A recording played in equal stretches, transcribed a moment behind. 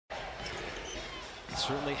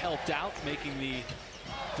certainly helped out making the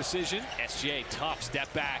decision. SGA, tough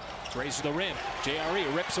step back, raises the rim.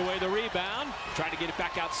 JRE rips away the rebound, trying to get it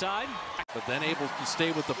back outside. But then able to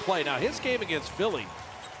stay with the play. Now his game against Philly,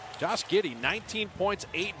 Josh Giddey, 19 points,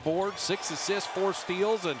 8 boards, 6 assists, 4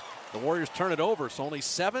 steals, and the Warriors turn it over, so only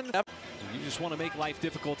 7. You just want to make life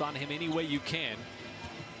difficult on him any way you can.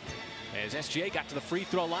 As SGA got to the free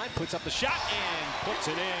throw line, puts up the shot and puts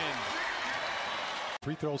it in.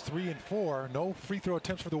 Free throws 3 and 4. No free throw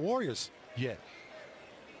attempts for the Warriors yet.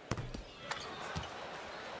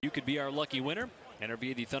 You could be our lucky winner. Enter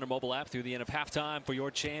via the Thunder mobile app through the end of halftime for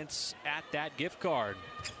your chance at that gift card.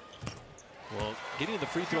 Well, getting to the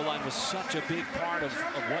free throw line was such a big part of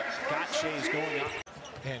what got Shai's going on.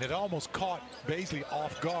 And it almost caught Bazley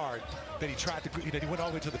off guard that he tried to, that he went all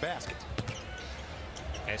the way to the basket.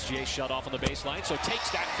 SGA shut off on the baseline, so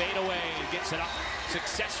takes that fade away and gets it up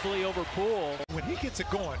successfully over Poole. When he gets it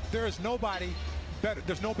going, there is nobody better.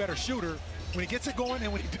 There's no better shooter when he gets it going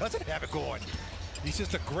and when he doesn't have it going. He's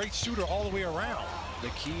just a great shooter all the way around. The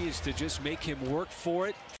key is to just make him work for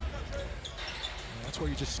it. That's where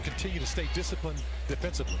you just continue to stay disciplined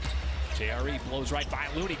defensively. JRE blows right by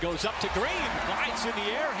Looney, goes up to Green, glides in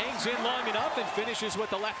the air, hangs in long enough, and finishes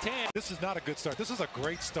with the left hand. This is not a good start. This is a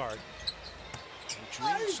great start. A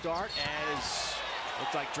dream start as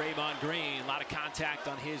looked like Draymond Green. A lot of contact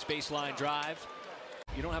on his baseline drive.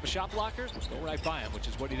 You don't have a shot blocker? Go right by him, which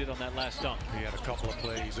is what he did on that last dunk. He had a couple of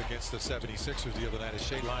plays against the 76ers the other night as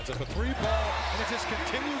Shai lines up a 3-ball, and it just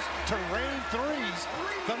continues to rain threes.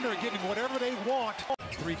 Thunder are getting whatever they want.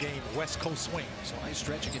 3-game West Coast swing. So nice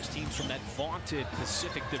stretch against teams from that vaunted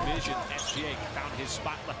Pacific Division. SGA found his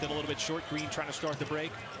spot, left it a little bit short. Green trying to start the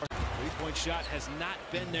break. Three-point shot has not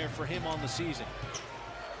been there for him on the season.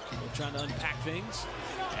 Still trying to unpack things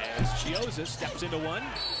as Chioza steps into one.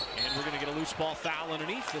 And we're going to get a loose ball foul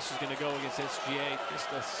underneath. This is going to go against SGA.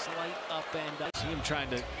 Just a slight up and up. See him trying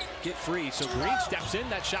to get free. So Green steps in.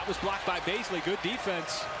 That shot was blocked by Bazley. Good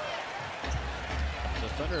defense. The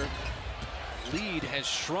Thunder lead has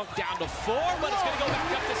shrunk down to 4, but it's going to go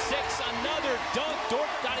back up to 6. Another dunk. Dort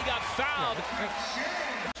thought he got fouled.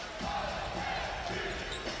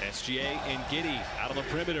 SGA and Giddey out on the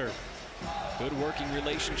perimeter. Good working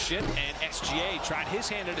relationship, and SGA tried his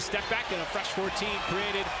hand at a step back, and a fresh 14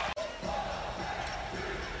 created.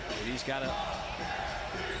 He's got to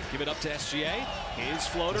give it up to SGA. His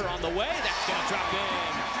floater on the way. That's going to drop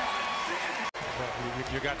in.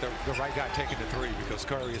 Well, you got the right guy taking the 3 because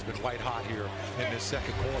Curry has been white hot here in this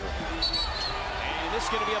second quarter. And this is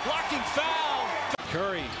going to be a blocking foul.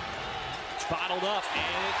 Curry bottled up,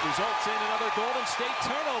 and it results in another Golden State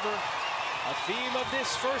turnover. A theme of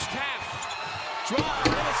this first half. Drive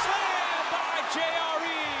and a slam by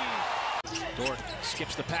JRE. Dort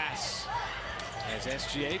skips the pass as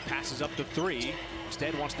SGA passes up to 3.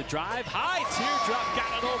 Instead wants to drive. High teardrop,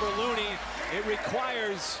 got it over Looney. It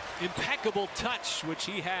requires impeccable touch, which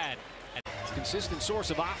he had. A consistent source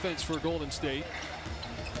of offense for Golden State.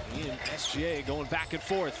 He and SGA going back and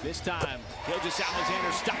forth. This time,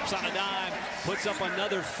 Gilgeous-Alexander stops on a dime, puts up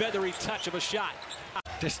another feathery touch of a shot.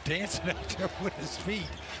 Just dancing out there with his feet.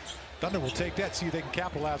 Thunder will take that, see if they can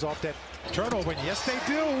capitalize off that turnover. And yes, they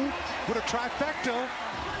do, with a trifecta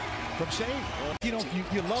from Shai. You know,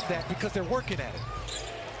 you love that because they're working at it.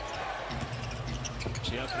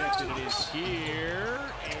 Shai connected, it is here,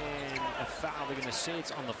 and a foul. They're going to say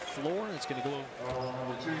it's on the floor, and it's going to go.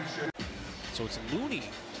 So it's Looney.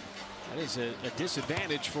 That is a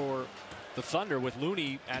disadvantage for the Thunder with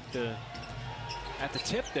Looney at the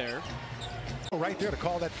tip there. Right there to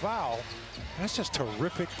call that foul. That's just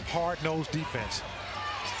terrific, hard-nosed defense.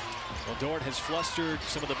 Well, Dort has flustered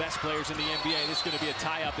some of the best players in the NBA. This is going to be a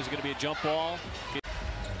tie-up. This is going to be a jump ball.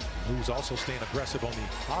 Who's also staying aggressive on the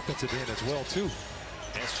offensive end as well, too.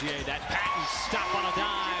 SGA, that patent stop on a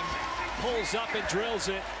dime. Pulls up and drills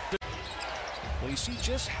it. Well, you see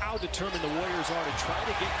just how determined the Warriors are to try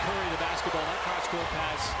to get Curry the basketball. That cross-court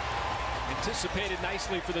pass anticipated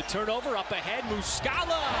nicely for the turnover. Up ahead,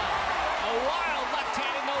 Muscala. A wild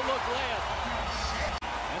left-handed no-look layup.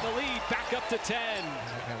 And the lead back up to 10.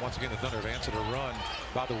 And once again, the Thunder have answered a run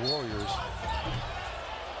by the Warriors.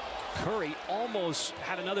 Curry almost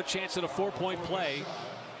had another chance at a 4-point play.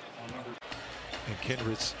 And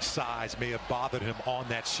Kenrid's size may have bothered him on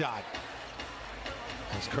that shot.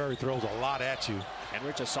 As Curry throws a lot at you.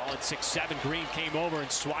 Kenrich, a solid 6'7". Green came over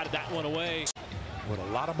and swatted that one away. With a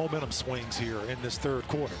lot of momentum swings here in this third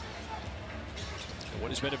quarter. What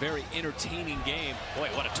has been a very entertaining game. Boy,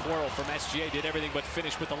 what a twirl from SGA. Did everything but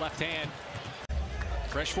finish with the left hand.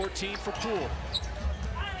 Fresh 14 for Poole.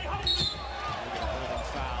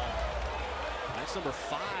 Foul. That's number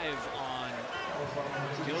 5 on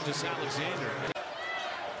Gilgeous-Alexander.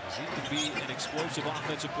 He could be an explosive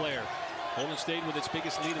offensive player. Golden State with its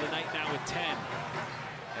biggest lead of the night now with 10.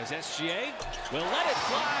 As SGA will let it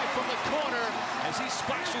fly from the corner as he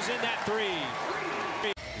splashes in that three.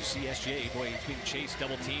 You see SGA, boy, he's being chased,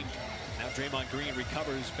 double teamed. Now Draymond Green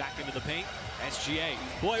recovers back into the paint. SGA,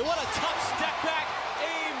 boy, what a tough step back.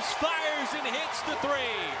 Aims, fires, and hits the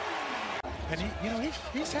three. And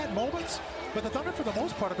he's had moments, but the Thunder, for the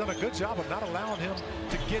most part, have done a good job of not allowing him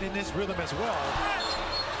to get in his rhythm as well.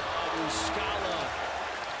 Scala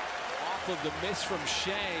off of the miss from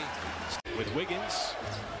Shai with Wiggins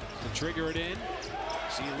to trigger it in.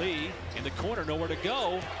 See Lee in the corner, nowhere to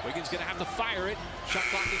go. Wiggins gonna have to fire it. Shot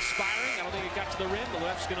clock expiring. I don't think it got to the rim. The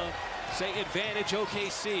ref's gonna say advantage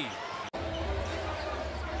OKC.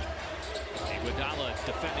 Iguodala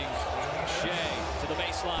defending Shai to the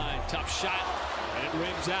baseline. Tough shot, and it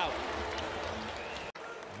rims out.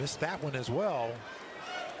 Missed that one as well.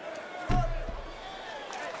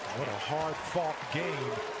 What a hard-fought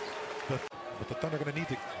game. But the Thunder are going to need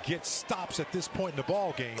to get stops at this point in the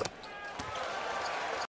ball game.